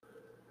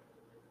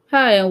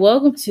Hi, and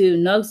welcome to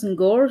Nugs and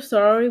Gore.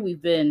 Sorry,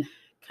 we've been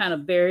kind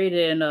of buried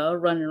and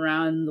running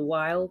around in the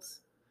wilds.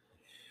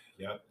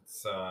 Yep,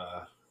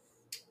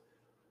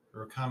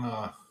 we're kind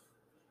of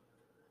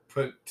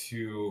put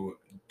to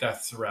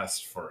death's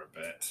rest for a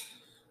bit.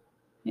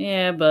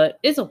 Yeah, but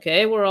it's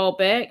okay. We're all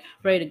back, Yep,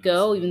 ready to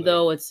go, even absolutely.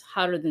 though it's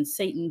hotter than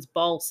Satan's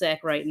ball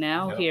sack right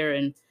now Yep. here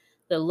in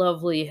the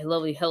lovely,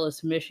 lovely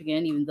Hellas,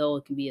 Michigan, even though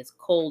it can be as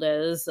cold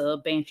as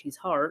Banshee's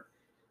heart.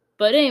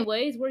 But,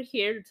 anyways, we're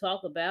here to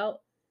talk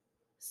about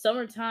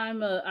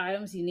summertime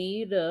items you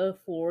need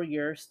for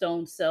your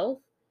stone self.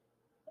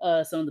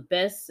 Some of the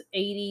best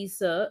 80s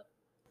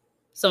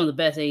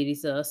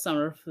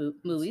summer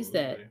movies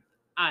that Absolutely.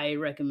 I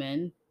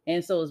recommend,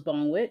 and so is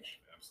Bone Witch.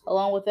 Absolutely.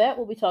 Along with that,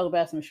 we'll be talking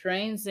about some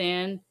strains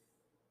and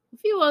a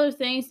few other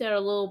things that are a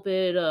little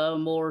bit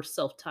more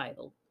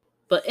self-titled.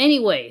 But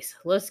anyways,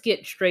 let's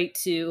get straight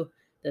to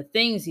the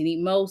things you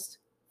need most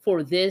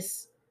for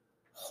this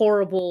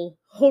horrible,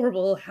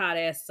 horrible hot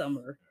ass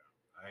summer.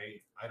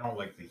 I don't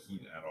like the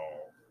heat at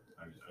all.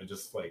 I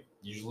just like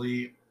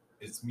usually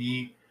it's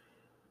me.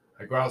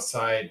 I go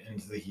outside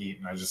into the heat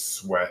and I just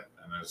sweat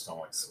and I just don't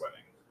like sweating.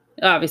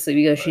 Obviously,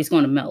 because But she's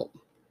going to melt.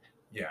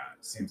 yeah,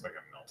 it seems like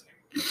I'm melting.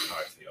 That's how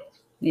I feel.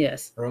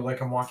 Yes. Or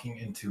like I'm walking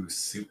into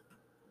soup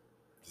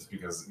just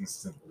because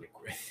instant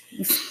liquid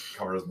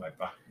covers my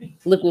body.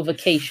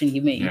 Liquefaction,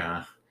 you mean?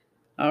 Yeah.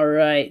 All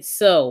right.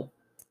 So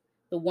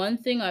the one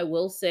thing I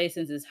will say,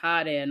 since it's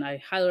hot and I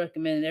highly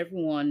recommend that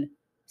everyone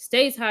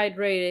stays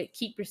hydrated,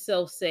 keep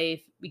yourself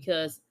safe,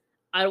 because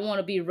I don't want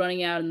to be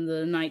running out in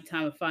the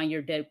nighttime and find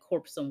your dead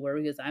corpse somewhere,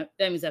 because that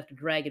means I have to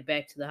drag it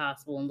back to the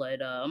hospital and let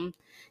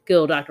good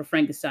old Dr.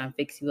 Frankenstein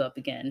fix you up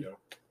again. Yep.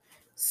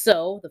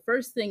 So the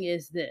first thing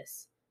is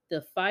this: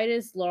 the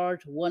Fidus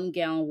large 1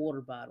 gallon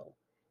water bottle.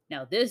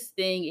 Now this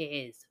thing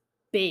is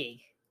big.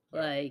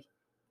 Yeah. Like,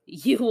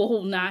 you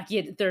will not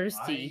get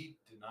thirsty.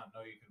 I did not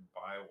know you could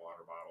buy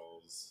water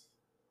bottles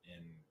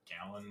in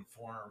gallon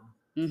form.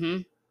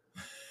 Mm-hmm.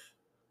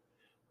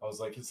 I was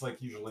like, it's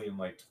like usually in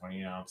like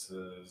 20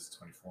 ounces,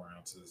 24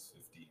 ounces,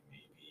 50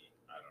 maybe.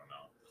 I don't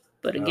know.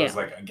 But a And I was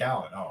gallon. like, a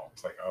gallon. Oh,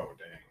 it's like, oh,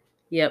 dang.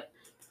 Yep.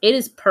 It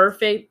is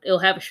perfect. It'll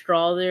have a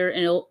straw there,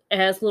 and it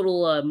has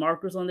little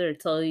markers on there to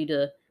tell you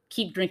to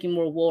keep drinking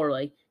more water.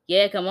 Like,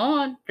 yeah, come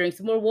on, drink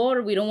some more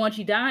water. We don't want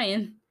you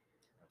dying.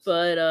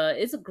 But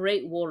it's a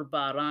great water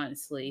bottle,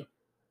 honestly.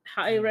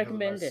 Highly And it has a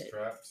recommend nice it.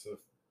 strap, so if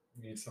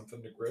you need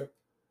something to grip.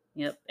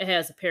 Yep, it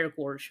has a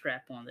paracord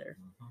strap on there.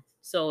 Mm-hmm.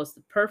 So it's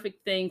the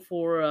perfect thing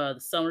for the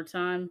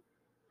summertime.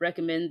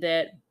 Recommend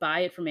that.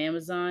 Buy it from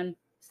Amazon.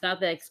 It's not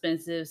that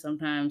expensive.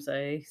 Sometimes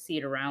I see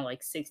it around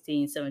like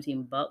 16,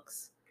 17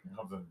 bucks. It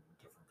comes in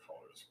different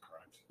colors,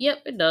 correct?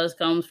 Yep, it does.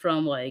 Comes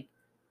from like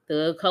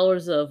the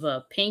colors of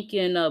pink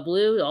and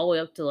blue all the way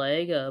up to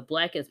like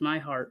black as my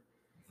heart.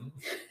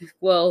 Mm-hmm.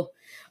 Well,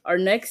 our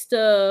next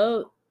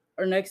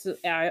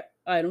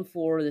item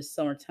for this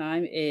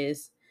summertime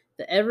is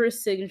the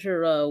Everest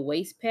signature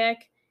waist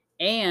pack,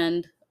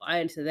 and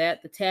add to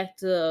that the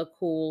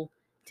tactical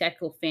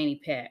fanny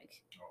pack.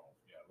 Oh,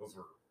 yeah, those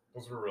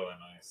were really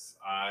nice.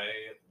 I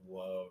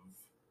love.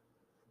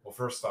 Well,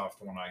 first off,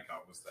 the one I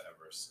got was the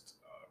Everest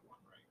one,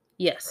 right?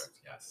 Yes, Correct.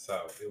 Yes.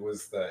 So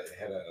it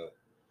had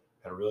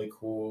a really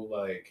cool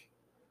like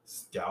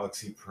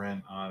galaxy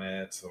print on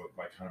it, so it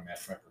like kind of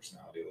matched my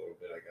personality a little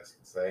bit, I guess you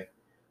could say.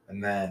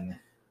 And then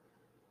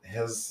it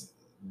has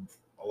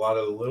a lot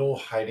of little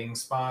hiding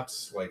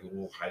spots, like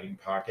little hiding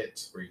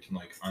pockets where you can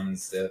like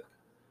unzip,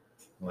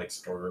 and, like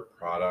store your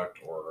product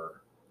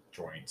or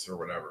joints or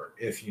whatever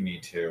if you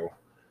need to.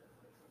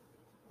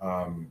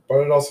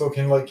 But it also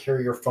can like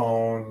carry your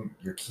phone,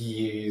 your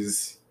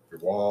keys, your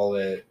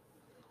wallet.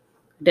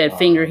 dead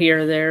finger Um, here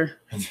or there.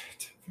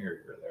 you're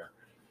there.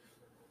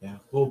 Yeah,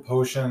 little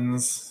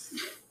potions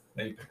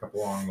that you pick up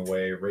along the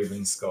way,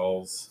 raven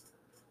skulls.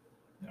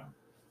 Yeah.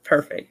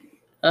 Perfect.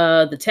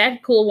 The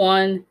tactical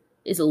one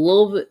is a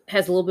little bit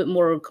has a little bit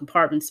more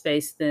compartment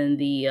space than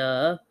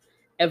the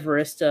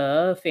Everest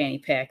fanny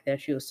pack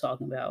that she was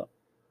talking about.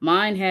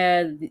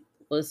 Mine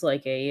was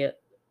like a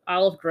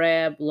olive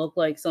drab, looked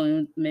like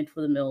something meant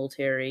for the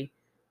military.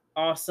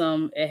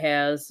 Awesome. It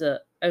has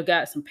I've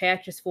got some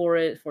patches for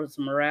it for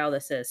some morale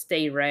that says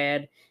 "Stay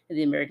Rad" and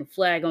the American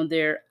flag on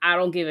there. I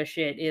don't give a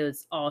shit. It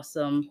was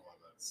awesome. I love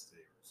that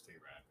stay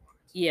rad one.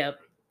 It's really Yep.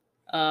 good.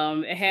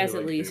 It It's very has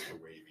at like least. vapor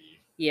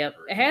wavy Yep.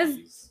 or It has.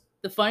 80s.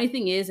 The funny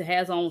thing is, it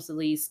has almost at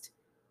least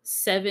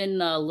seven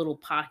little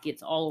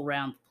pockets all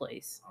around the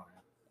place, Oh,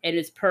 yeah. and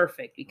it's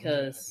perfect I think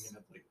because it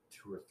had like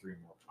 2 or 3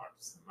 more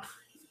parts than mine.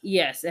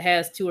 yes, it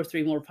has two or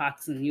three more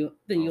pockets than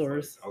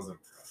yours. I was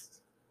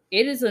impressed.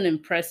 It is an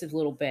impressive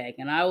little bag,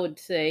 and I would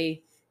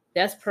say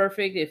that's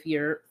perfect if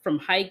you're from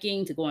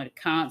hiking to going to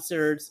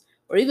concerts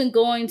or even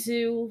going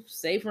to,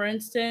 say, for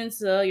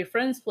instance, your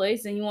friend's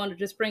place, and you want to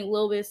just bring a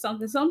little bit of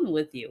something, something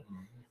with you,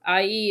 Mm-hmm.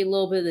 i.e., a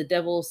little bit of the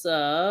devil's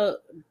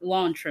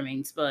lawn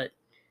trimmings. But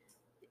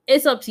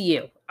it's up to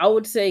you. I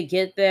would say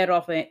get that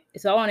off.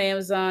 It's all on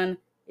Amazon.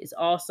 It's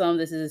awesome.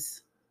 This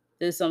is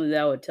something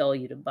that I would tell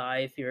you to buy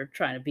if you're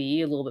trying to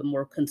be a little bit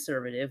more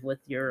conservative with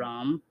your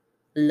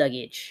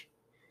luggage.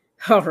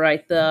 All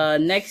right, the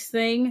next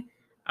thing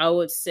I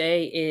would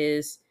say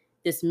is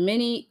a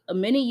mini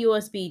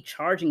USB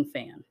charging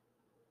fan.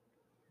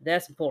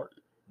 That's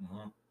important.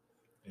 Mm-hmm.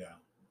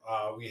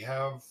 Yeah. We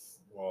have,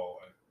 well,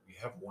 we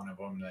have one of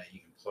them that you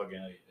can plug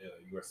in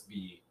a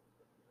USB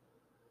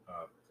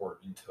port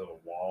into the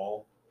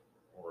wall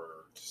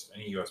or just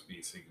any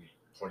USB, so you can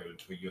plug it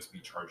into a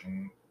USB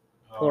charging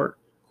Port.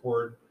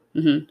 cord.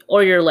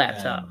 Or your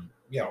laptop. And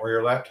yeah, or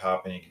your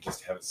laptop, and you can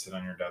just have it sit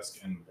on your desk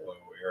and blow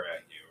air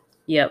at you.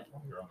 Yep.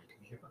 While you're on the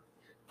computer.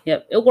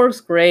 Yep. It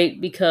works great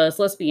because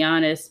let's be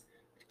honest,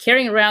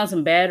 carrying around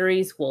some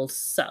batteries will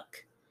suck.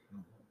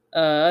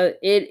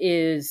 It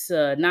is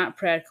not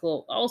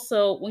practical.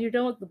 Also, when you're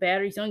done with the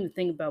batteries, don't even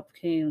think about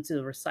putting them to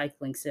the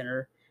recycling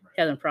center,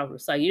 have them proper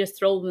recycle. You just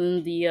throw them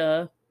in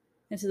the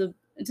into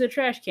the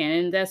trash can,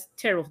 and that's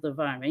terrible for the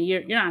environment.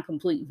 You're not a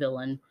complete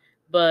villain,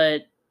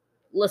 but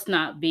let's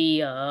not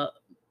be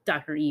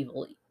Doctor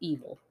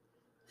Evil.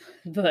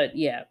 But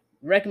yeah,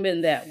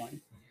 recommend that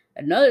one.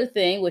 Another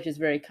thing which is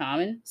very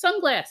common: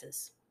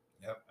 sunglasses.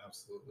 Yep,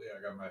 absolutely.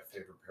 I got my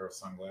favorite pair of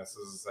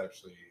sunglasses. It's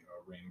actually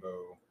a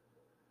rainbow.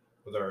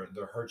 Well,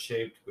 they're heart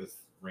shaped with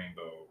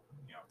rainbow on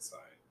the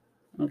outside.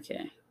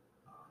 Okay.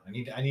 I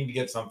need to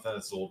get something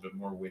that's a little bit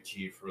more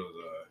witchy for the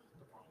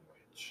wrong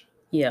witch.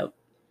 Yep.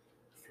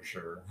 For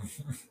sure.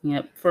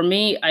 Yep. For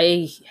me,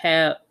 I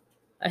have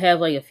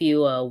like a few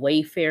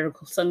Wayfair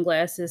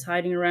sunglasses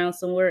hiding around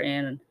somewhere,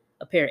 and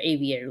a pair of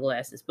aviator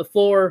glasses.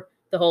 Before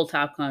the whole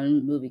Top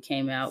Gun movie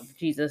came out,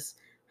 Jesus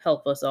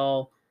help us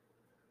all.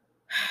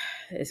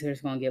 It's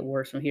just gonna get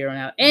worse from here on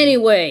out.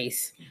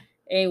 Anyways,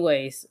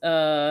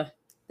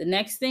 the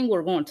next thing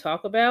we're going to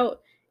talk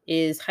about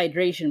is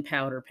hydration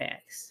powder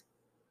packs.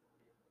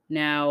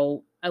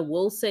 Now, I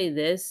will say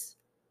this: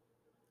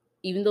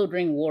 even though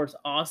drinking water is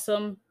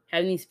awesome,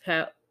 having these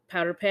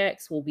powder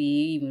packs will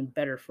be even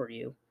better for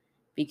you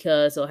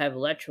because they'll have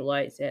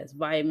electrolytes, it has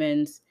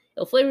vitamins.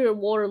 It'll flavor your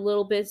water a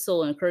little bit, so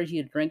it'll encourage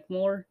you to drink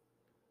more.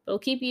 It'll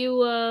keep you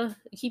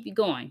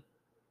going.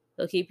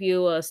 It'll keep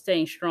you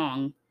staying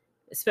strong,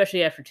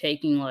 especially after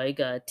taking like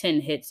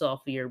 10 hits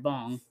off of your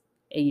bong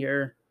in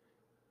your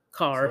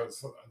car.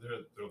 So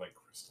they're like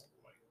Crystal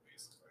Light,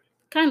 basically.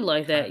 Kind of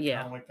like that, yeah.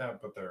 Kind of like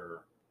that, but they're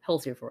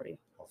healthier for you.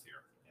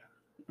 Healthier, yeah.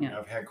 I mean,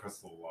 I've had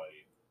Crystal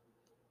Light,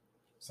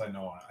 so I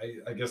know.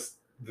 I guess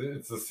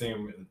it's the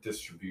same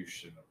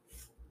distribution of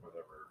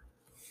whatever.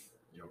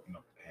 You open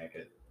up a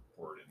packet,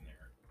 pour it in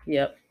there.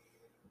 Yep.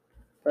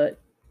 But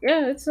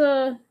yeah, it's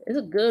a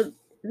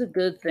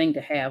good thing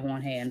to have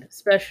on hand,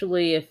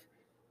 especially if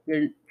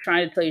you're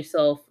trying to tell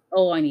yourself,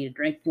 "Oh, I need to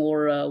drink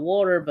more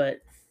water,"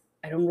 but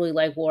I don't really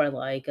like water. I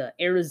like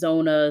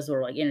Arizona's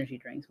or like energy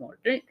drinks more.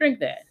 Drink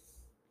that.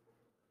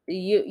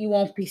 You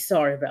won't be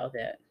sorry about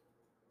that.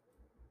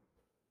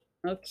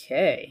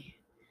 Okay.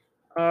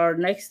 Our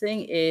next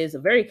thing is a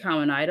very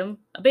common item: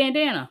 a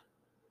bandana.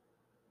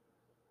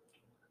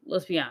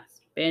 Let's be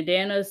honest,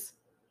 bandanas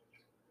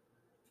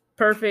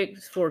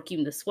perfect for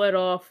keeping the sweat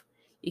off.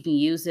 You can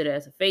use it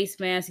as a face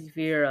mask if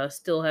you're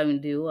still having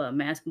to do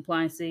mask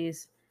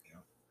compliances.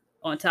 Yeah.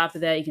 On top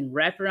of that, you can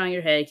wrap it around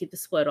your head, keep the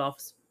sweat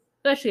off,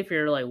 especially if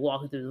you're like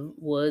walking through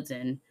the woods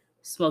and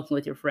smoking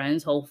with your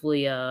friends.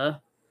 Hopefully,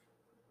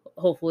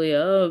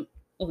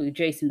 hopefully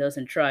Jason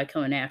doesn't try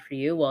coming after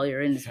you while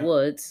you're in the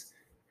woods.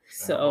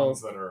 So the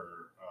ones that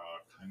are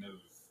kind of,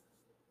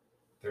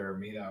 they're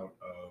made out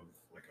of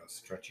like a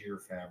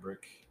stretchier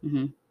fabric.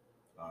 Mm-hmm.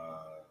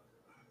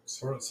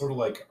 Sort of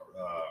like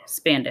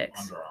spandex,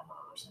 Under Armour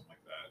or something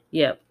like that.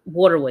 Yeah,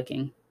 water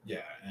wicking.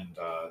 Yeah, and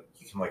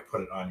you can like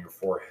put it on your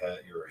forehead,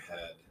 your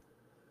head,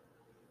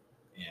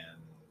 and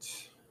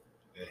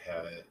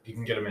you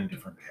can get them in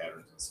different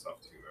patterns and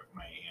stuff too.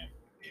 My aunt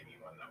gave me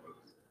one that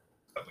was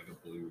got like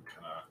a blue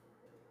kind of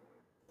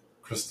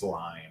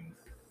crystalline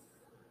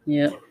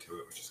look to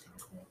it, which is kind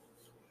of cool.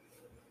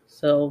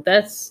 So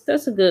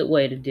that's a good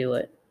way to do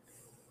it.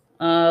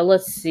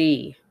 Let's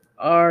see.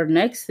 Our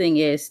next thing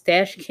is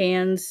stash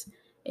cans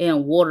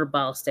and water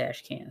bottle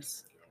stash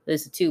cans.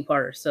 This is a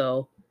two-parter.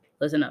 So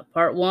listen up.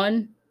 Part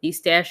one, these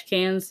stash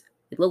cans,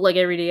 they look like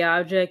everyday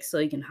objects, so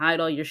you can hide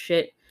all your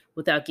shit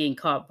without getting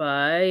caught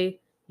by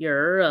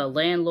your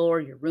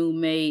landlord, your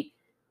roommate,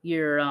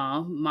 your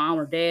mom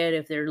or dad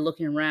if they're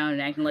looking around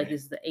and acting like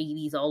it's the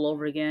 80s all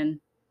over again.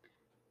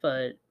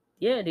 But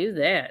yeah, do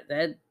that.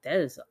 That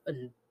is a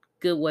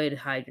good way to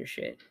hide your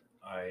shit.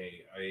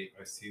 I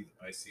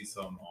see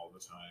some all the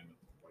time,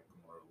 like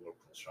more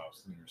local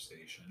shops near your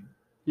station.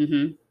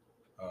 Mm-hmm.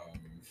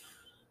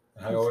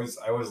 And I always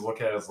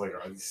look at it as like,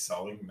 are these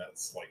selling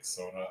that's like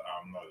soda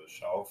on the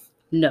shelf?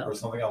 No. Or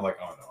something. I'm like,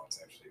 oh no, it's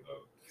actually the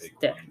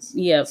fake ones.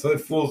 Yeah. So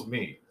it fools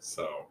me.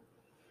 So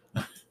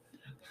it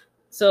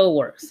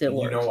works. It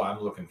works. You know, I'm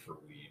looking for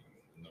weed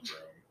in the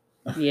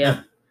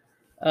room.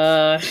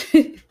 Yeah.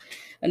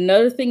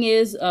 Another thing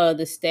is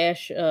the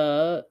stash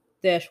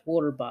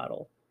water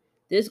bottle.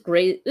 This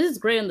is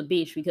great on the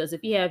beach because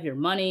if you have your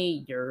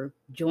money, your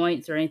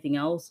joints, or anything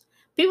else,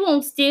 people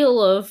won't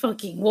steal a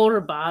fucking water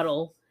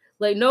bottle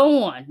Like no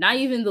one, not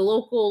even the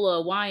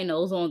local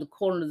winos on the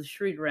corner of the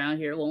street around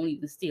here, won't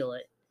even steal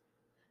it.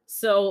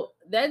 So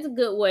that's a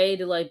good way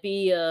to like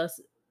be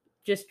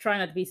just try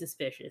not to be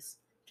suspicious.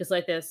 Just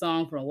like that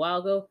song from a while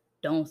ago.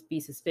 Don't be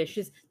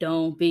suspicious.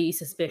 Don't be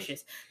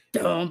suspicious.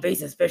 Don't be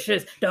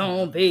suspicious.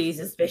 Don't be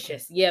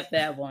suspicious. Yep,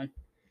 that one.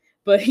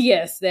 But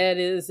yes, that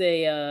is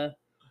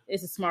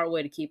it's a smart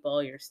way to keep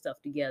all your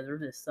stuff together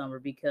this summer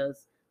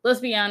because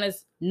let's be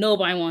honest,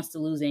 nobody wants to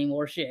lose any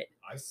more shit.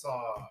 I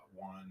saw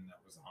one that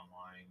was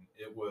online.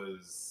 It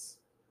was,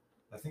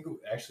 I think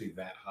actually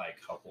that high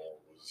couple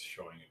was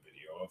showing a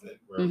video of it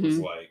where it was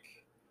like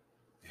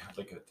they had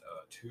like a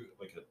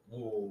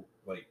little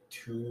like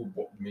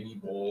mini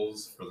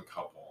bowls for the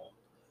couple.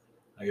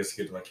 I guess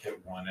you could like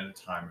hit one at a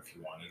time if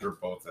you wanted, or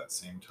both at the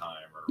same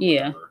time, or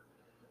whatever.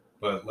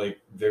 But like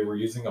they were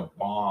using a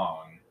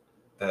bong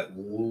that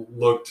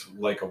looked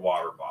like a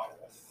water bottle.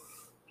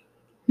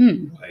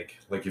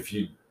 Like if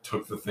you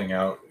took the thing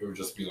out, it would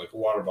just be like a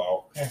water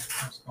bottle. I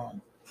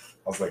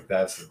was like,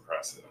 that's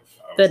impressive.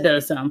 That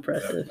does sound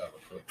impressive. That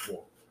was really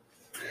cool.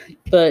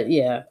 But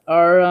yeah,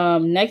 our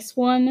next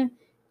one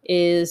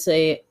is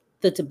the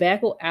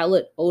tobacco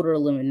outlet odor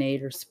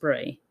eliminator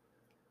spray.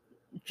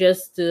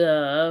 Just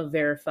to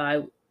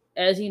verify,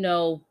 as you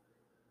know,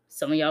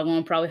 some of y'all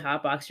gonna probably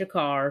hotbox your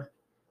car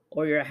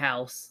or your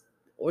house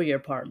or your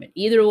apartment.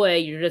 Either way,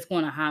 you're just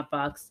going to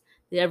hotbox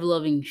the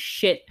ever-loving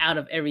shit out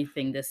of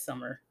everything this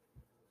summer.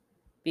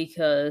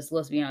 Because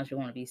let's be honest, you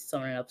want to be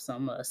summoning up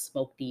some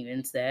smoke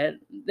demons that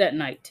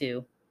night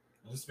too.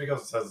 Just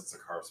because it says it's a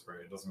car spray,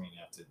 it doesn't mean you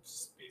have to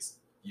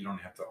you don't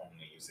have to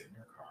only use it in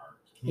your car.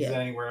 You can use it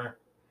anywhere.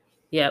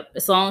 Yep,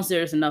 as long as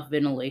there's enough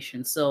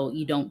ventilation so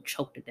you don't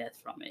choke to death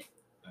from it.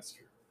 That's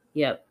true.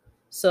 Yep.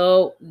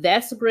 So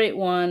that's a great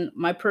one.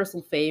 My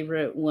personal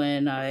favorite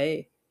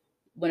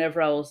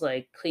whenever I was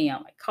like cleaning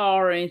out my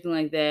car or anything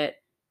like that,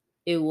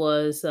 it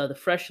was the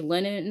fresh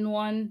linen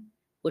one,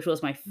 which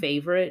was my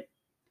favorite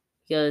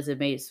because it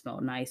made it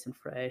smell nice and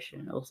fresh,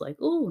 and I was like,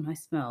 "Oh,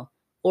 nice smell."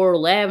 Or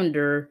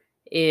lavender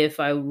if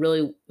I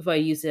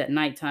use it at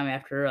nighttime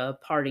after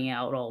partying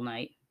out all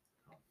night.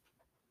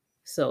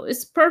 So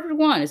it's a perfect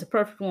one. It's a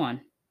perfect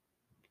one.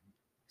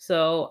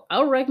 So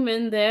I'll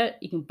recommend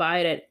that. You can buy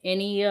it at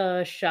any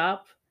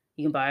shop.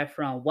 You can buy it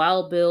from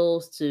Wild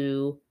Bill's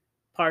to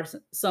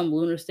some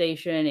Lunar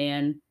Station,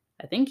 and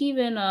I think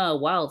even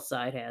Wild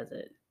Side has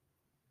it.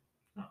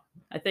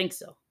 I think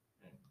so.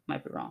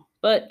 Might be wrong.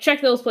 But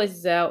check those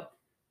places out.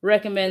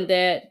 Recommend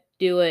that.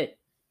 Do it.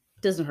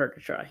 Doesn't hurt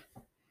to try.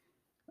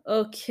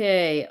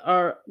 Okay,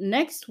 our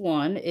next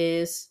one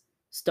is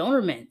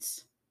stoner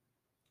mints.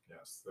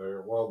 Yes,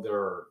 they're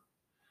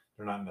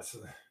not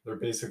necessarily. They're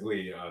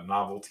basically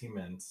novelty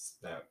mints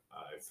that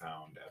I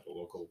found at a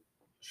local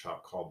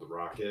shop called The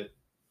Rocket,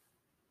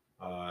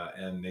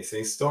 and they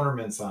say stoner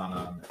mints on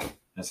them. And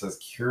it says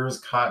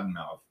cures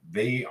cottonmouth.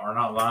 They are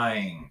not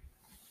lying.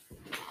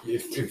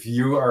 If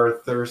you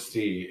are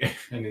thirsty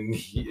and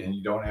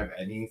you don't have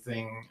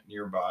anything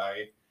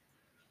nearby,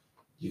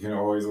 you can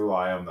always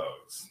rely on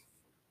those.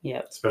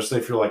 Yeah. Especially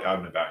if you're like out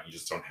and about and you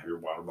just don't have your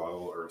water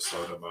bottle or a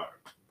soda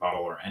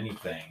bottle or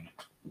anything.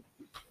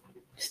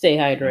 Stay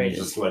hydrated. You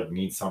just like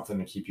need something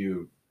to keep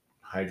you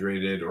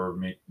hydrated or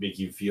make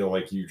you feel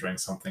like you drank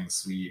something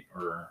sweet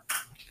or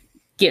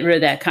get rid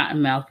of that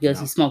cotton mouth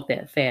because you smoked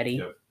that fatty.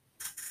 Yep.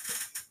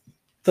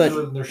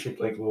 But they're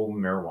shaped like little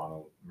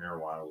marijuana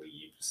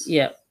leaves.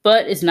 Yeah,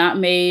 but it's not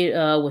made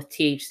with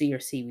THC or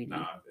CBD.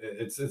 Nah,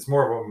 it's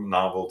more of a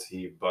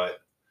novelty,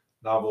 but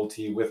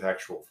novelty with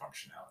actual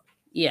functionality.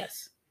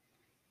 Yes.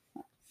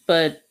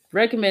 But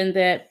recommend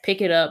that.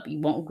 Pick it up. You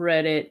won't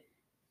regret it.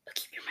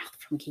 Keep your mouth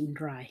from getting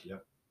dry.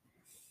 Yep.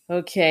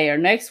 Okay, our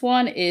next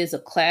one is a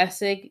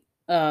classic.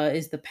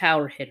 Is the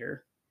powder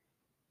hitter.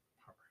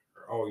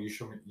 Oh, you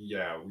showed me.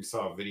 Yeah, we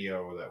saw a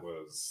video that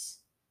was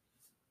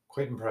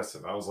quite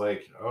impressive. I was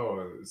like,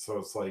 oh, so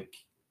it's like,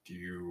 do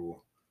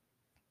you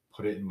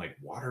put it in like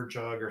water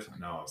jug or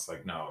something? No, it's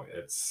like, no,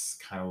 it's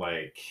kind of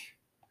like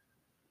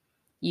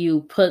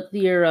you put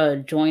your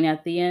joint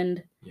at the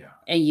end. Yeah.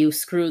 And you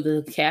screw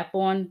the cap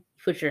on.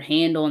 Put your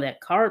hand on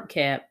that carb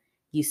cap.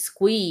 You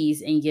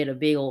squeeze and get a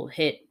big old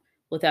hit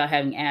without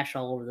having ash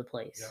all over the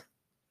place. Yep.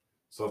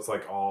 So it's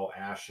like all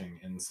ashing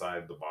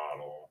inside the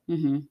bottle,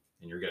 and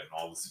you're getting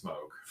all the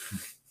smoke.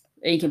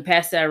 And you can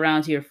pass that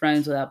around to your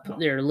friends without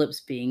their lips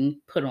being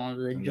put on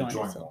the joint. The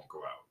joint won't go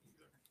out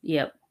either.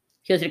 Yep.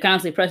 Because you're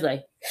constantly pressing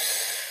like,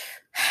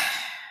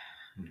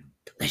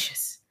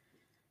 delicious.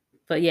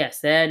 But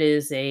yes, that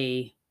is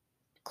a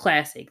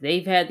classic.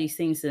 They've had these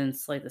things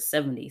since like the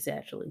 70s,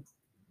 actually.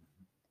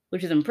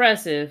 Which is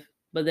impressive.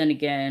 But then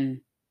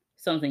again,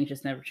 some things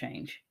just never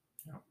change.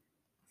 Yep.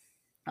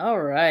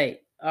 All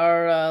right.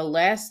 Our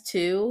last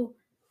two,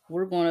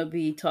 we're going to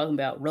be talking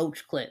about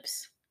roach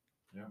clips.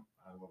 Yeah,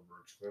 I love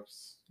roach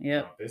clips.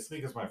 Yeah. Basically,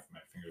 because my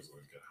fingers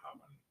always get hot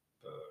when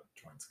the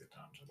joints get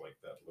down to like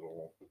that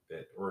little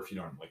bit, or if you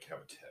don't like have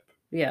a tip.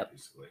 Yeah.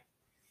 Basically.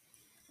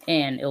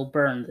 And it'll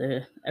burn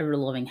the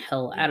ever-loving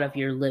hell out of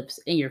your lips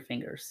and your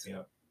fingers.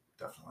 Yep,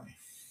 definitely.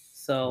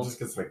 So it just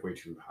gets like way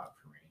too hot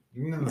for me.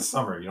 Even in the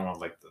summer, you don't want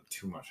like the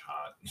too much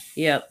hot,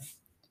 Yep. too much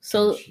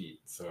So heat.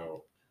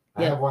 So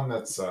I have yep. one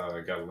that's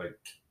got like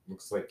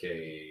looks like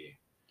a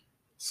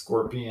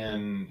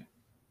scorpion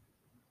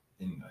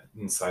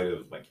inside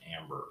of like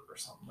amber or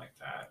something like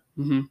that.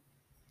 Hmm.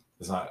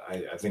 It's not.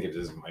 I think it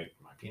is might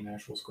be an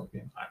actual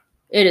scorpion.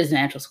 It is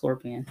natural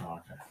scorpion. Oh,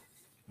 okay. That's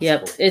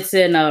Yep. cool. It's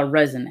in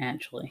resin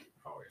actually.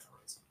 Oh yeah,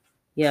 that's,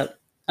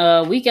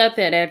 Yep. We got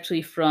that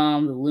actually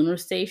from the lunar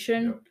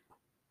station, yep.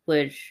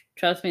 which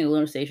trust me, the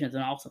lunar station is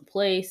an awesome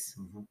place.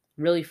 Mm-hmm.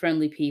 Really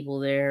friendly people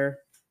there.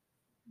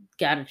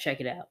 Gotta check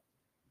it out.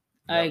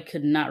 I Yep.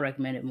 could not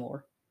recommend it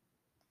more.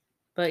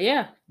 But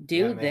yeah, Yeah,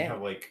 do and they have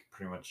that. like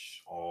pretty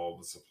much all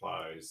the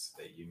supplies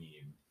that you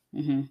need.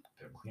 Hmm.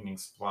 They have cleaning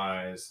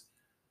supplies,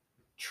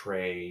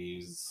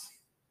 trays,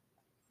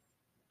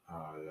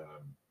 uh,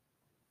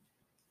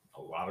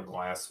 a lot of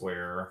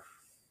glassware,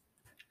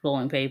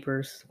 Rolling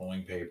papers,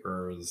 rolling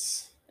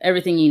papers.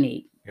 everything you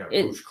need. You got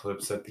It. rouge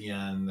clips at the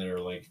end. They're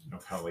like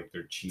kind of like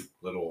they're cheap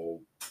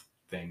little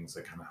things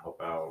that kind of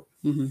help out.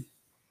 Hmm.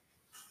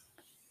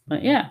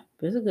 But yeah,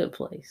 it's a good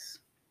place.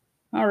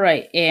 All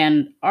right,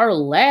 and our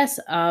last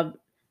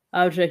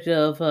object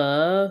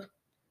of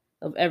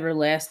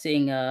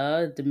everlasting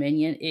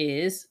dominion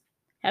is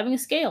having a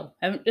scale.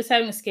 Having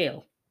a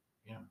scale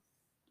Yeah,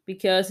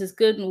 because it's a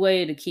good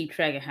way to keep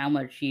track of how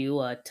much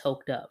you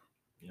toked up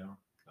yeah,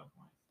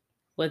 definitely.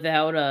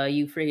 without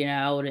you freaking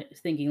out and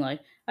thinking like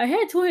I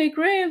had 20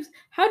 grams.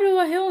 How do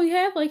I only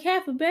have like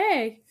half a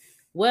bag?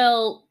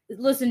 Well,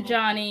 listen, Smoked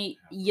Johnny,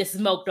 half you of it.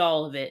 smoked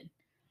all of it.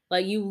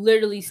 Like you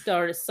literally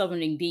started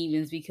summoning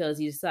demons because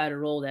you decided to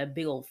roll that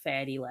big old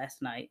fatty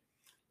last night.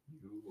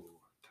 You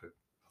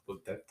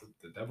took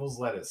the devil's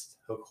lettuce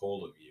took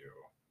hold of you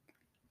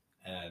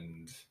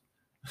and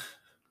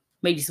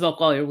Made you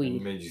smoke all your and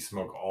weed made you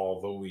smoke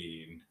all the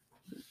weed.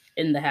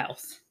 in the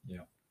house. Yeah.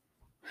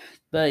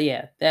 But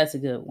yeah, that's a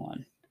good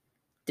one.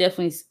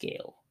 Definitely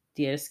scale.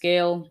 Get a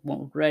scale,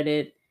 won't regret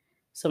it.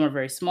 Some are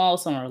very small,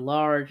 some are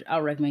large.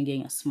 I'll recommend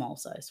getting a small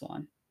size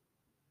one. Yeah.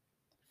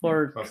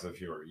 For Plus,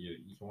 if you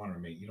want to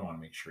make you don't want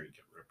to make sure you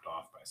get ripped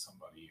off by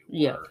somebody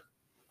yep,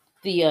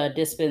 the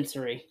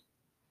dispensary.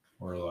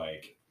 or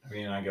like I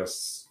mean I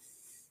guess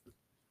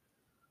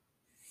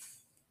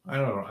I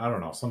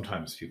don't know.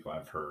 Sometimes people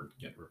I've heard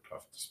get ripped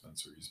off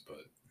dispensaries,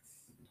 but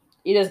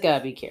You just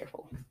gotta be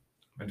careful.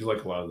 I do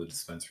like a lot of the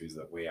dispensaries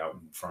that weigh out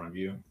in front of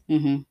you.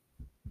 Mm-hmm.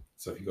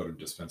 So if you go to a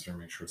dispensary,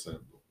 make sure it's a.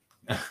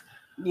 I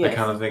Yes.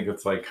 kind of think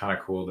it's like kind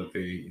of cool that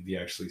they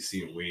actually see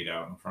it weighed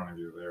out in front of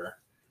you there.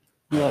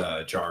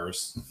 Yep.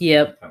 Jars.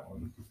 Yep. That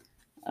one.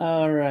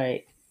 All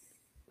right.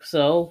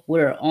 So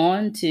we're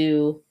on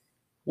to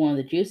one of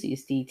the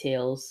juiciest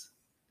details.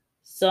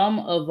 Some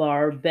of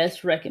our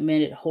best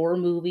recommended horror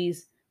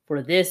movies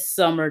for this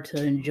summer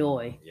to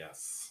enjoy.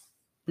 Yes.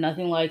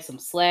 Nothing like some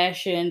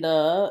slash and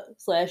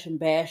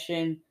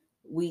bashing,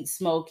 weed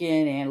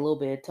smoking, and a little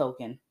bit of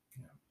token.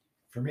 Yeah.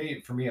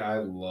 For me, I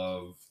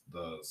love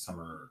the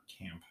summer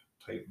camp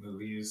type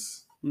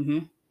movies, Mm-hmm.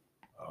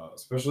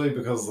 especially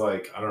because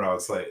like I don't know,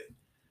 it's like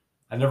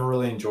I never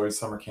really enjoyed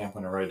summer camp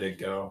whenever I did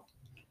go,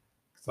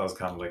 because I was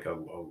kind of like a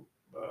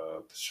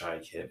shy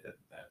kid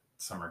at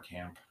summer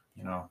camp,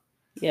 you know.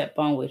 Yeah,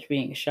 Bone Witch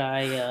being a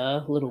shy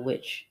little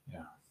witch.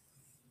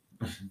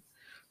 Yeah.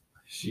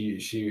 She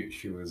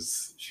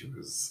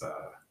was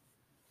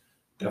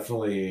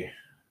definitely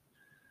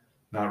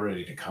not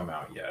ready to come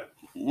out yet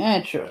Yeah,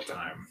 at true. that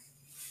time.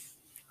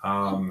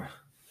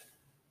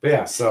 But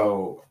yeah,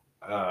 so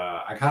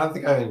I kind of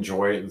think I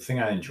enjoy the thing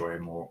I enjoy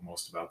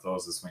most about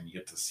those is when you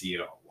get to see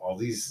all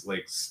these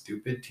like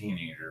stupid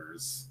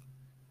teenagers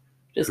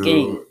Just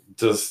getting, who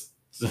just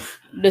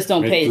just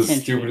don't make pay the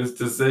attention. stupidest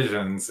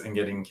decisions and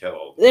getting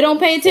killed. They don't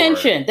pay for it.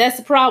 attention. That's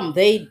the problem.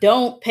 They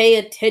don't pay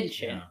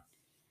attention. Yeah.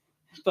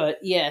 But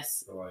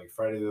yes, So like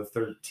Friday the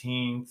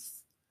 13th,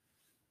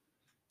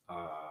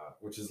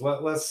 which is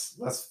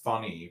less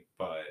funny,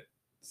 but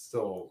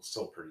still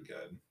pretty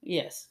good.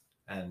 yes.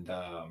 And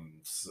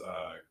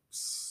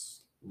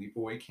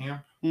Sleepaway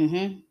Camp.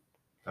 Mm-hmm.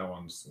 That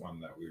one's one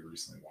that we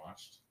recently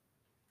watched.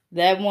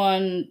 That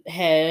one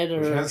had,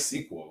 Which or has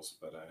sequels,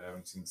 but I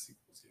haven't seen the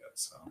sequels yet.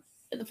 So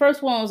the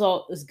first one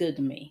is good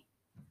to me.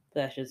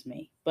 That's just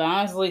me. But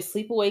honestly,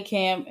 Sleepaway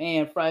Camp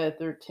and Friday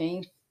the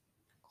 13th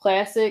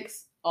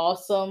classics,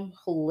 awesome,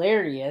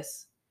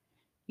 hilarious.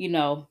 You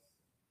know,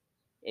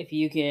 if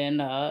you can,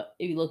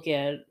 if you look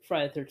at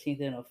Friday the 13th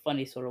in a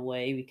funny sort of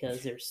way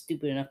because they're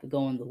stupid enough to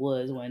go in the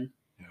woods when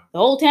the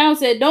whole town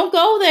said, "Don't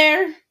go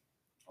there."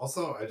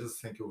 Also, I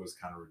just think it was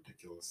kind of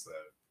ridiculous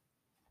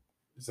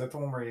that. Is that the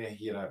one where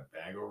he had a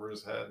bag over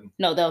his head?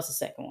 No, that was the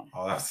second one.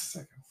 Oh, that's the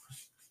second one.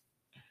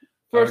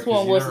 First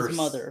one was his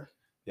mother.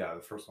 Yeah,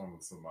 the first one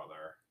was the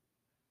mother.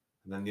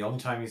 And then the only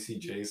time you see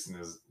Jason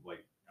is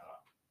like,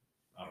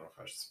 I don't know if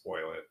I should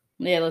spoil it.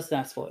 Yeah, let's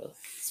not spoil it.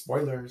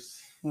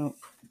 Spoilers. Well,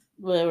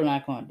 we're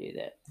not going to do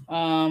that.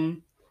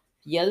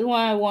 The other one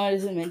I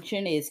wanted to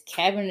mention is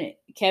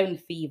Cabin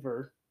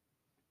Fever.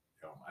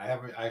 I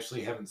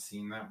actually haven't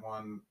seen that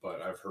one,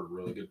 but I've heard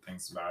really good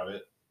things about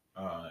it.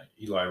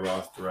 Eli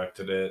Roth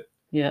directed it.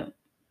 Yeah.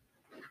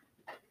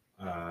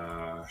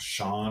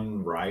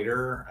 Sean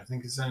Ryder, I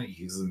think is in it.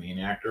 He's the main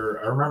actor.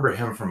 I remember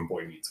him from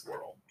Boy Meets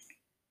World.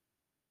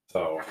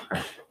 So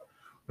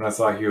when I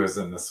saw he was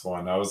in this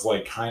one, I was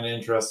like kind of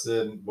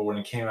interested, but when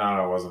it came out,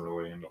 I wasn't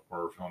really into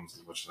horror films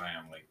as much as I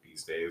am like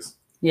these days.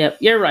 Yep,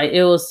 you're right.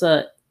 It was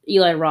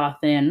Eli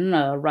Roth and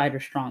Ryder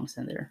Strong's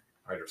in there.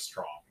 Ryder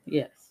Strong.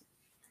 Yes.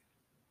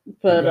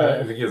 But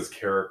I think his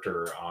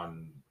character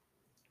on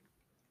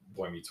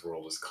Boy Meets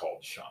World is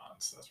called Sean,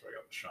 so that's where I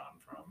got the Sean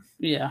from.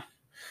 Yeah.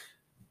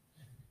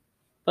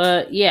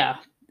 But yeah,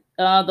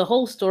 the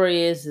whole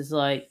story is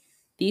like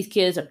these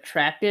kids are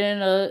trapped in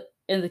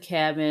the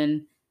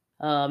cabin,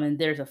 and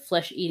there's a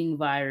flesh eating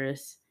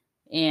virus,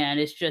 and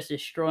it's just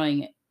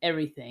destroying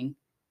everything.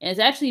 And it's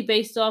actually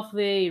based off of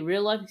a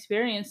real life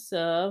experience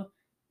in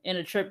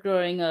a trip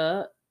during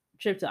a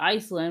trip to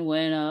Iceland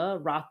when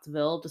Roth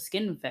developed a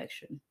skin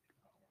infection.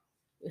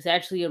 It's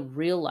actually a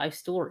real life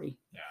story.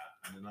 Yeah,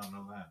 I did not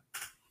know that.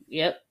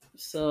 Yep.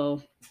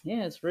 So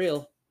yeah, it's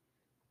real.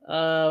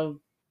 Uh,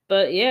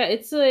 but yeah,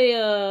 it's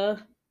a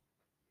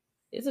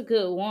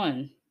good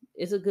one.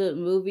 It's a good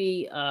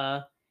movie.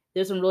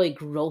 There's some really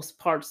gross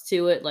parts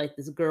to it. Like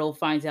this girl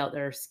finds out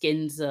their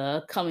skin's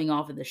coming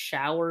off in the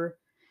shower,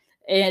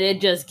 and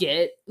it just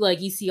get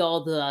like you see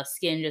all the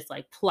skin just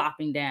like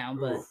plopping down.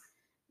 But Oof.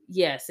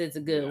 yes, it's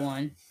a good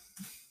one.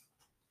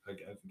 I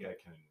think I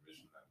can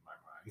envision that in my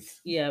mind.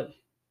 Yeah.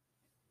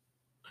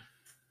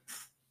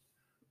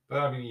 But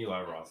I mean,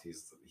 Eli Roth,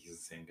 he's the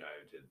same guy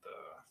who did the.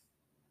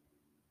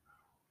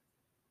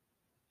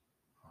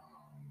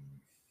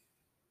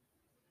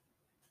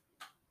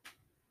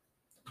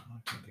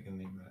 I can't think of the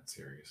name of that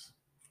series.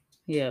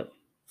 Yep.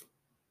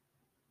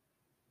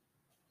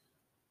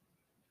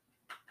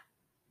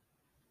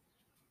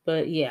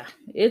 But yeah,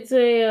 it's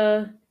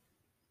a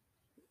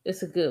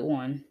good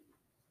one.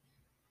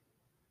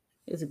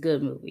 It's a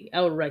good movie.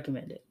 I would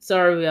recommend it.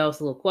 Sorry, I was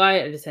a little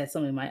quiet. I just had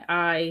something in my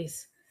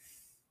eyes.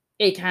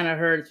 It kind of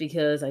hurts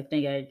because I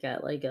think I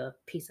got like a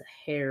piece of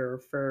hair or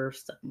fur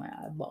stuck in my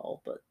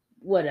eyeball, but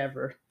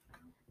whatever.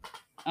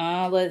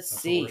 Let's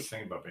That's see. the worst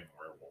thing about being a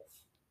werewolf.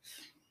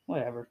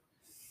 Whatever.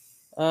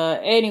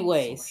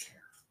 Anyways,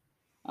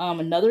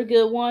 another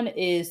good one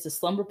is the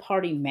Slumber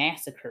Party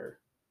Massacre.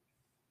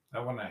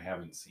 That one I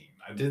haven't seen.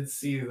 I did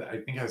see. I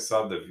think I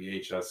saw the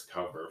VHS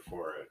cover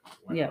for it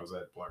when I was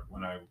at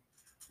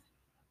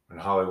when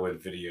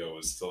Hollywood Video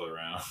was still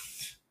around.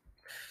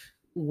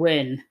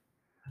 When?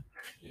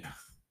 Yeah,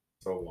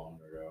 so long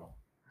ago.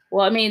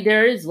 Well, I mean,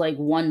 there is like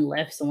one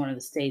left somewhere in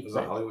the States. Was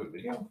it Hollywood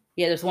Video?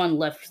 Yeah, there's one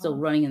left still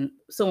running in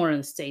somewhere in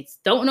the States.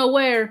 Don't know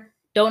where,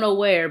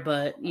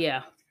 but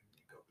yeah.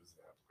 Go visit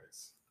that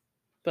place.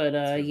 But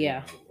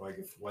yeah. Like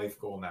if life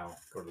goal now,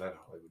 go to that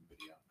Hollywood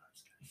Video.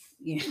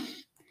 Yeah.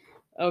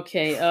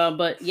 Okay,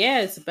 but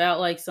yeah, it's about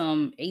like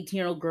some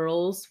 18-year-old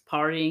girls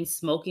partying,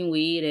 smoking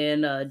weed,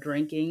 and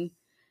drinking,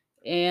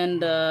 and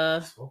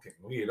smoking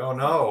weed. Oh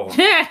no.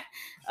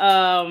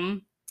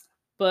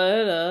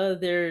 But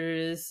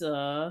there's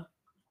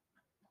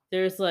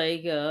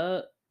like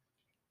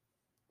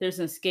there's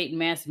an escaped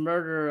mass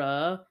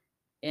murderer,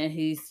 and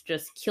he's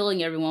just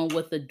killing everyone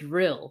with a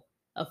drill,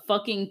 a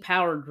fucking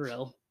power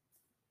drill.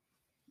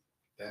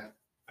 That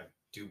I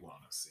do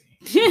want to see.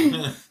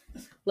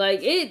 Like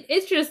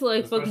it's just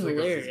like especially fucking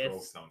hilarious. These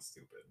girls sound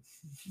stupid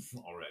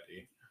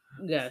already.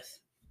 Yes.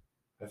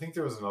 I think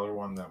there was another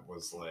one that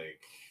was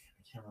like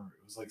I can't remember.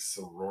 It was like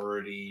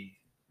Sorority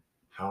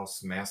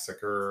House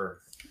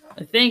Massacre.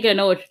 I think I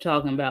know what you're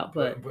talking about,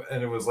 but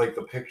and it was like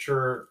the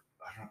picture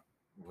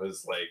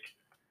was like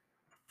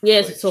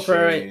yes,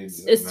 like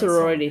it's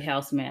Sorority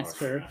House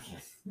Massacre. Oh,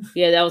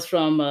 yeah, that was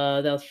from the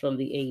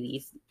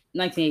 80s,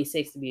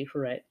 1986 to be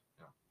correct.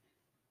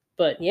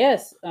 But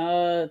yes,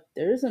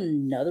 there's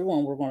another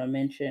one we're going to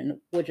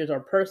mention, which is our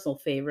personal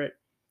favorite,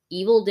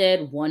 Evil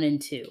Dead 1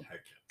 and 2.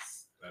 Heck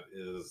yes. That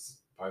is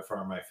by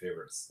far my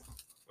favorites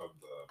of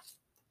the...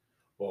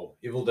 Well,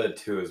 Evil Dead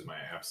 2 is my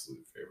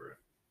absolute favorite.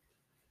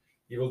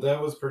 Evil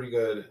Dead was pretty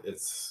good.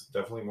 It's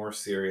definitely more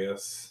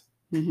serious.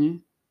 Mm-hmm.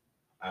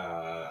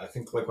 I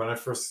think like when I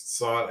first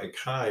saw it, it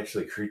kind of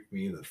actually creeped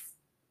me the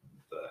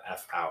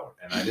F out.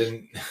 And I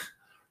didn't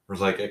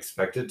like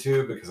expect it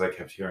to because I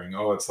kept hearing,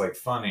 oh, it's like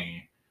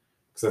funny.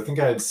 Because I think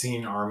I had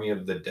seen Army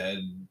of the Dead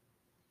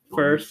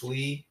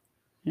briefly.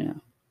 Yeah.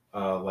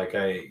 Like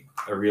I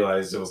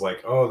realized it was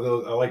like,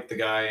 oh, I like the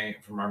guy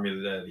from Army of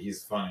the Dead.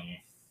 He's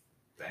funny.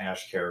 The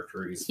Ash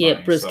character, he's funny.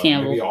 Yeah, Bruce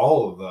Campbell. Maybe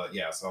all of the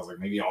so I was like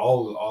maybe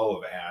all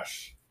of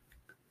Ash.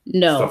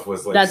 No, stuff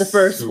was like not the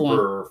first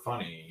super one.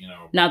 Funny, you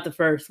know. Not the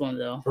first one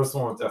though. First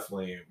one was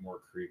definitely more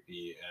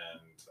creepy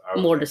and I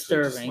was more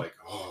disturbing. Just like,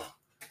 oh,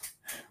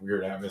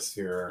 weird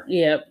atmosphere.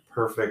 Yep.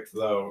 Perfect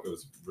though. It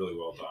was really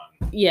well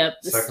done.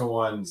 Yep. The second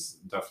one's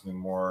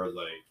definitely more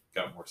like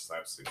got more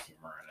slapstick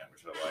humor in it,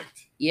 which I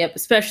liked. Yep,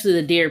 especially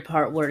the deer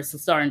part where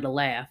it's starting to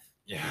laugh.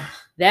 Yeah.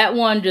 That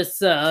one just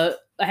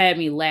had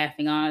me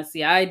laughing.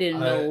 Honestly, I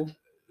didn't know.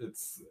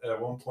 It's at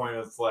one point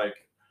it's like,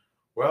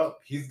 well,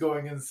 he's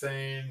going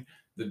insane.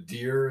 The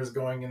deer is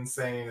going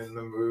insane in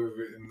the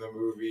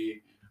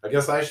movie. I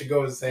guess I should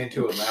go insane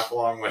too and laugh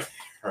along with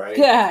you, right?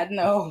 God,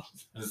 no.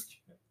 Just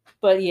kidding.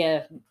 But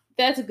yeah,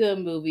 that's a good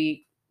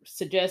movie.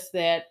 Suggest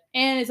that.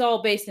 And it's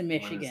all based in When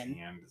Michigan. his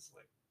hand is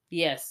like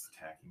Yes.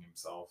 attacking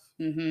himself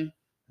Mm-hmm. and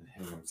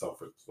hitting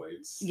himself with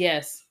plates.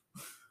 Yes.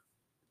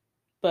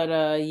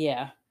 But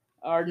yeah.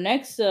 Our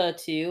next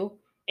two,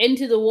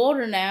 Into the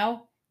Water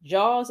Now,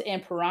 Jaws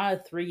and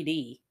Piranha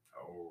 3D.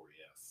 Oh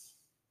yes,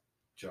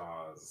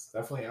 Jaws.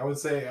 Definitely, I would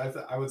say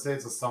I would say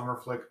it's a summer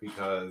flick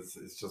because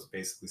it's just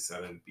basically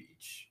set at a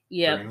beach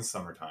during the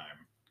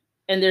summertime.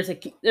 And there's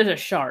a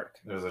shark.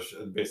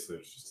 Basically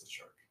there's just a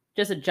shark.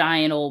 Just a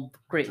giant old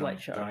great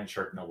white shark. Giant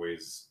shark.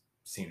 Nobody's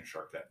seen a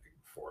shark that big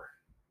before.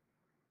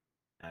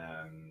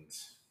 And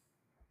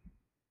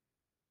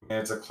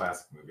it's a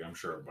classic movie. I'm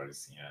sure everybody's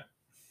seen it.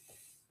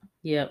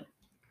 Yep.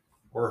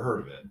 Or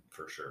heard of it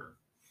for sure.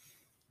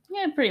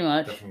 Yeah, pretty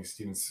much. Definitely I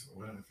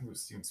think it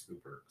was Steven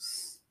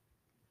Spielberg's.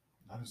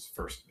 Not his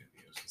first movie.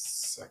 It was his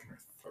second or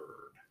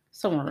third.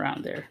 Somewhere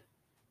around there.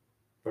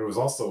 But it was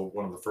also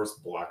one of the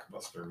first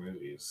blockbuster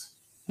movies.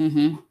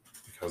 Mm-hmm.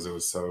 Because it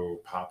was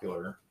so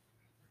popular.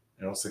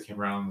 It also came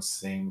around the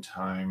same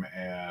time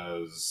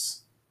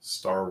as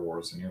Star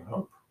Wars: A New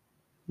Hope.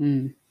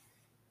 Mm.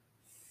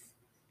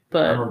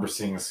 But I remember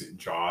seeing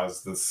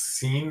Jaws. The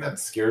scene that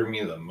scared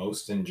me the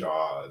most in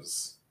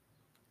Jaws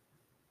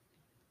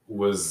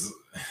was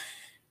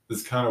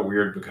this kind of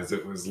weird because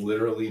it was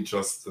literally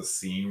just the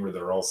scene where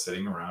they're all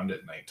sitting around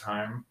at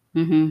nighttime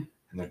and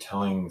they're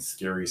telling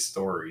scary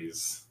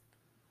stories.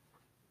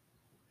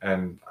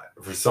 And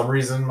for some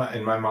reason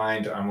in my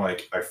mind, I'm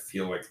like, I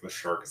feel like the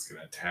shark is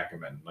going to attack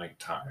him at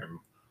nighttime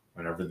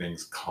when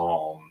everything's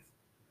calm.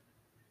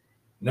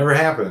 Never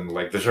happened.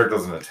 Like, the shark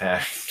doesn't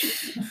attack.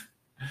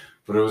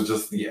 But it was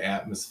just the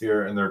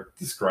atmosphere, and they're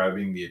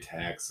describing the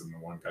attacks, and the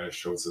one guy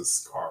shows his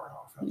scar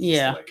off. I was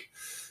just like,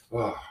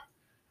 oh.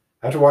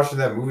 After watching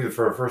that movie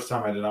for the first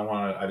time, I did not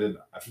want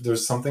to.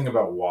 There's something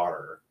about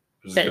water.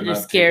 That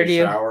just scared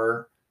you.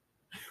 Shower.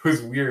 It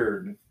was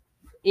weird.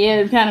 Yeah,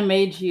 it kind of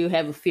made you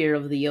have a fear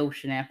of the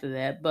ocean after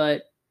that.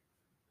 But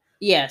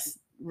yes,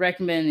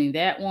 recommending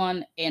that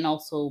one, and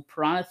also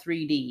Piranha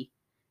 3D.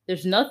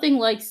 There's nothing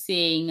like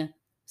seeing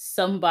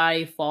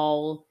somebody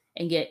fall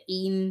and get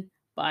eaten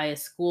by a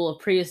school of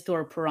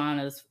prehistoric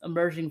piranhas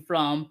emerging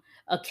from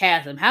a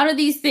chasm. How do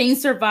these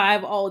things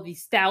survive all of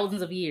these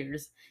thousands of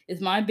years? Is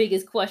my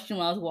biggest question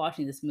when I was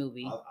watching this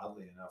movie.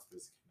 Oddly enough,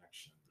 there's a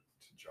connection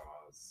to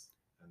Jaws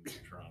and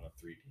Piranha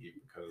 3D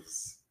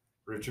because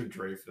Richard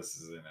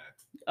Dreyfuss is in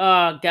it.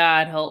 Oh,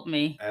 God help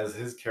me. As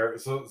his character,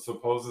 so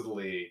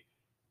supposedly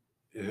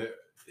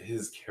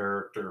his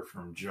character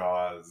from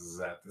Jaws is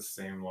at the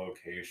same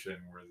location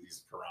where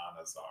these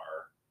piranhas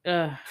are.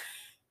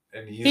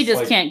 And he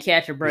just can't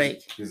catch a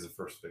break. He's the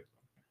first victim.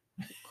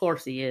 Of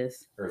course he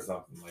is. Or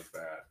something like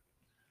that.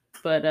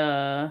 But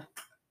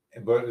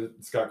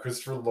it's got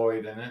Christopher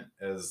Lloyd in it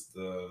as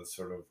the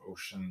sort of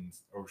ocean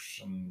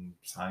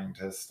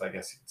scientist, I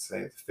guess you could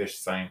say. The fish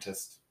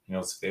scientist. He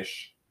knows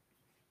fish.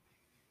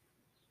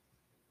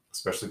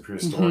 Especially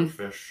prehistoric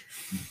fish.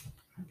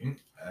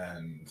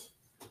 And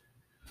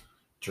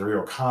Jerry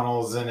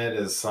O'Connell's in it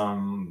as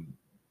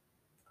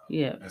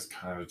as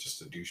kind of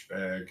just a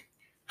douchebag.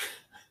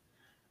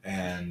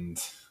 And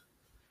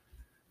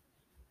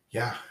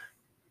yeah,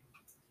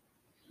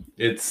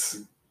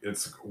 it's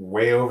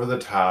way over the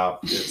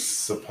top.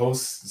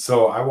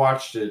 So I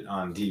watched it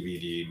on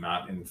DVD,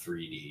 not in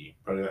 3D,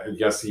 but I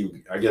guess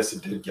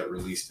it did get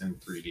released in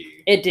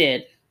 3D. It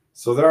did.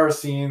 So there are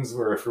scenes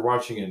where if you're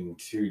watching it in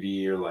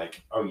 2D, you're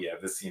like, oh yeah,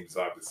 this scene is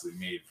obviously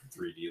made for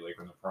 3D, like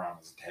when the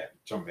piranhas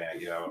jump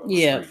at you out of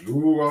the street.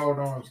 Ooh, oh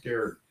no, I'm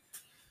scared.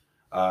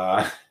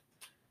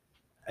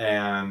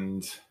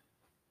 And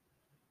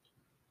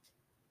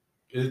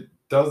it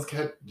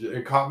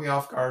caught me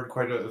off guard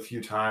quite a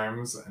few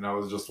times, and I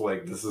was just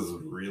like, this is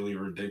really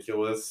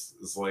ridiculous.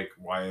 It's like,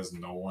 why is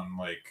no one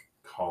like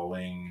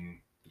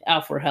calling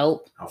out for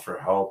help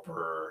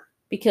or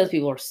because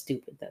people are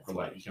stupid? That's or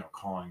like,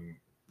 calling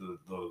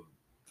the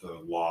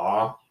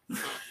law.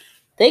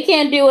 They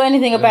can't do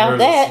anything about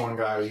that. This one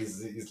guy,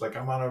 he's like,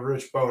 I'm on a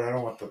rich boat. I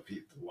don't want the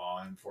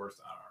law enforced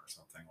or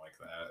something like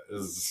that.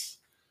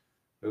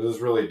 It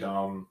was really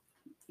dumb.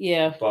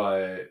 Yeah,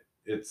 but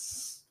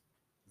it's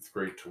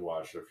great to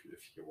watch if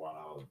you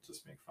want to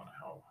just make fun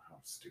of how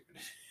stupid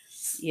it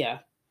is. Yeah.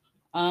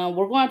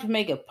 We're going to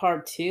make a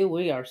part 2.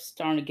 We are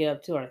starting to get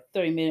up to our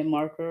 30-minute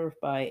marker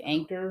by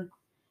Anchor.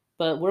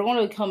 But we're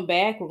going to come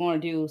back. We're going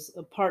to do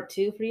a part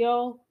 2 for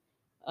y'all.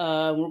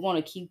 We're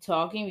going to keep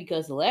talking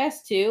because the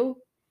last 2,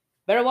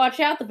 better watch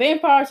out. The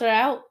vampires are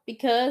out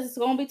because it's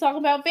going to be talking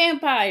about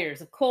vampires,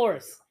 of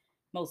course.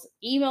 Most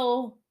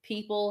emo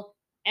people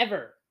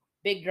ever.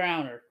 Big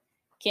Drowner.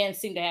 Can't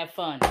seem to have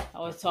fun.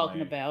 Always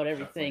talking about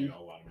everything.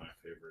 A lot of my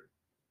favorite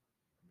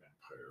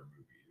vampire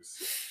movies.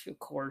 Of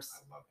course. I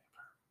love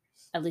vampire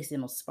movies. At least they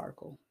don't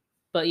sparkle.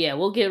 But yeah,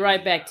 we'll get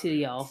right back to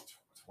y'all.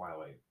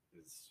 Twilight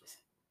is just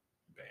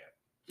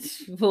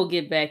bad. We'll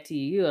get back to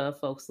you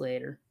folks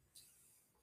later.